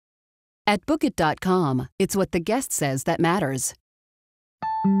At Bookit.com, it's what the guest says that matters.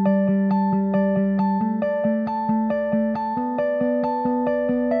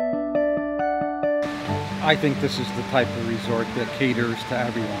 I think this is the type of resort that caters to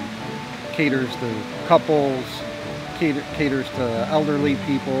everyone. Caters to couples, caters to elderly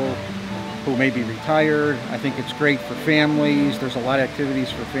people who may be retired. I think it's great for families. There's a lot of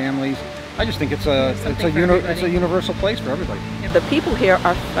activities for families. I just think it's a universal place for everybody. The people here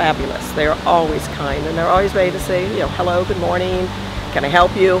are fabulous. They're always kind and they're always ready to say, hello, good morning, can I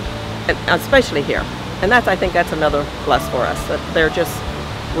help you? And especially here. And I think that's another plus for us, that they're just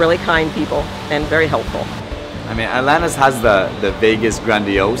really kind people and very helpful. I mean, Atlantis has the Vegas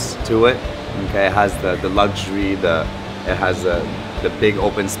grandiose to it. Okay, it has the luxury, it has the big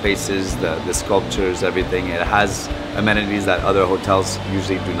open spaces, the sculptures, everything. It has amenities that other hotels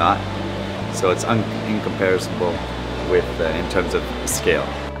usually do not. So it's incomparable with in terms of scale.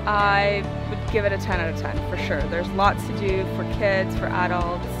 I would give it a 10 out of 10 for sure. There's lots to do for kids, for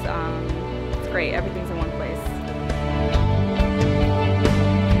adults. It's great. Everything's in one place.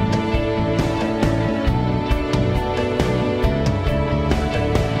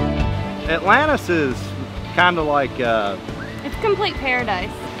 Atlantis is kind of like it's complete paradise.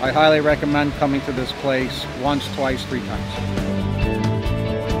 I highly recommend coming to this place once, twice, 3 times.